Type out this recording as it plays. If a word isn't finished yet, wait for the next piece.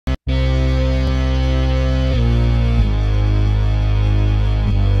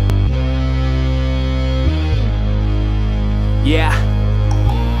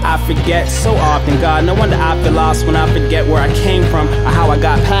forget so often, God. No wonder I feel lost when I forget where I came from or how I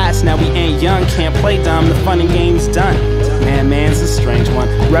got past. Now we ain't young, can't play dumb, the fun and game's done. Man's a strange one.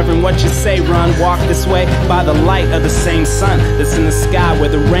 Reverend, what you say? Run, walk this way by the light of the same sun that's in the sky where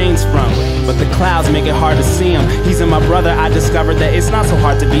the rain's from. But the clouds make it hard to see him. He's in my brother, I discovered that it's not so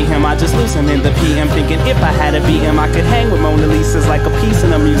hard to be him. I just lose him in the PM, thinking if I had to beat him, I could hang with Mona Lisa's like a piece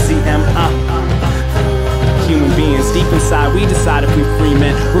in a museum. Human beings, deep inside, we decide if we free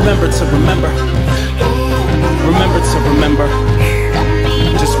men. Remember to remember. Remember to remember.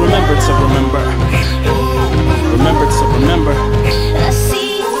 Just remember to remember. Remember to remember.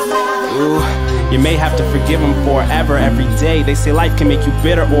 Ooh, you may have to forgive them forever, every day. They say life can make you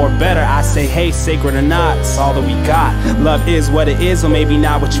bitter or better. I say, hey, sacred or not, it's all that we got. Love is what it is, or maybe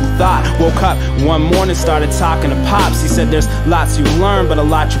not what you thought. Woke up one morning, started talking to Pops. He said there's lots you learned, but a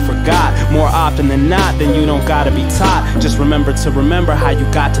lot you forgot. More often than not, then you don't gotta be taught. Just remember to remember how you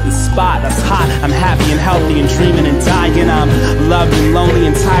got to the spot that's hot. I'm happy and healthy and dreaming and dying. I'm loved and lonely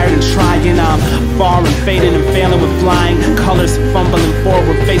and tired and trying. I'm far and fading and failing with flying colors, fumbling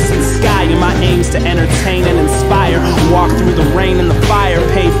forward, facing the sky. And my aim's to entertain and inspire. Walk through the rain and the fire,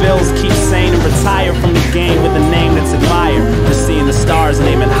 pay bills, keep sane, and retire from the game with a name that's admired. Just seeing the stars and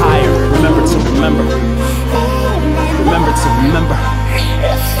aiming higher. Remember to remember. Remember to remember.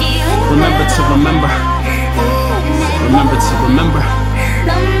 Remember to remember. Remember to remember.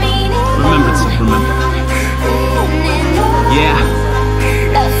 Remember to remember. Yeah.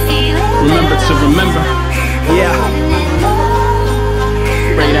 Remember to remember. Yeah.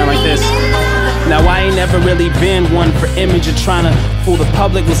 Break it down like this. Now I ain't never really been one for image or trying to fool the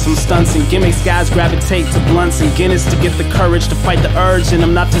public with some stunts and gimmicks. Guys gravitate to blunts and Guinness to get the courage to fight the urge, and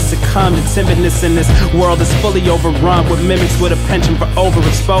I'm not to succumb to timidness in this world that's fully overrun with mimics with a penchant for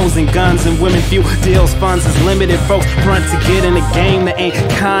overexposing guns and women. Few deals, funds is limited. Folks front to get in a game that ain't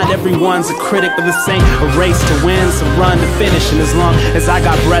kind. Everyone's a critic, but this ain't a race to win, so run to finish. And as long as I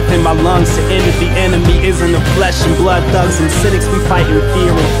got breath in my lungs to end it, the enemy isn't the flesh and blood thugs and cynics. We fight in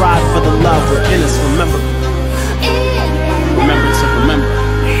fear and pride for the love within us. Remember. Remember to remember.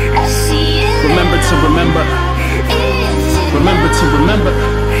 Remember to remember. Remember to remember.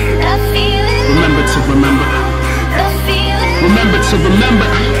 Remember to remember. Remember to remember.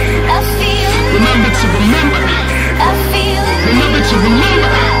 Remember to remember. Remember to remember.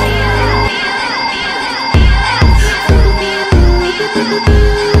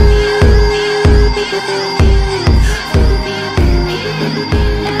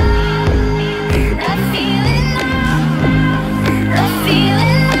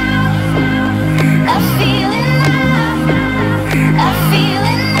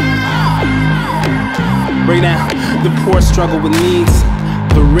 Break down. The poor struggle with needs,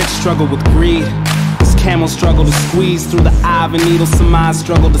 the rich struggle with greed. This camel struggle to squeeze through the eye of a needle, some eyes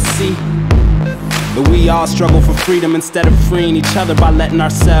struggle to see. But we all struggle for freedom instead of freeing each other by letting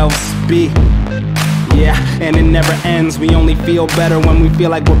ourselves be. Yeah, and it never ends. We only feel better when we feel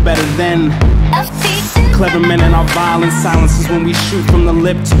like we're better than. Clever men in our violence. Silence is when we shoot from the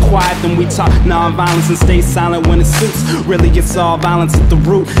lip. Too quiet then we talk non-violence and stay silent when it suits. Really it's all violence at the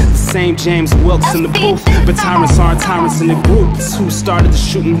root. The same James Wilkes in the booth, but tyrants aren't tyrants in the group. It's who started the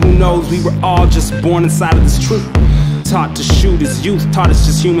shooting, who knows? We were all just born inside of this truth. Taught to shoot as youth, taught us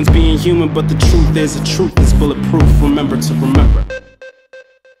just humans being human. But the truth is bulletproof. Remember to remember.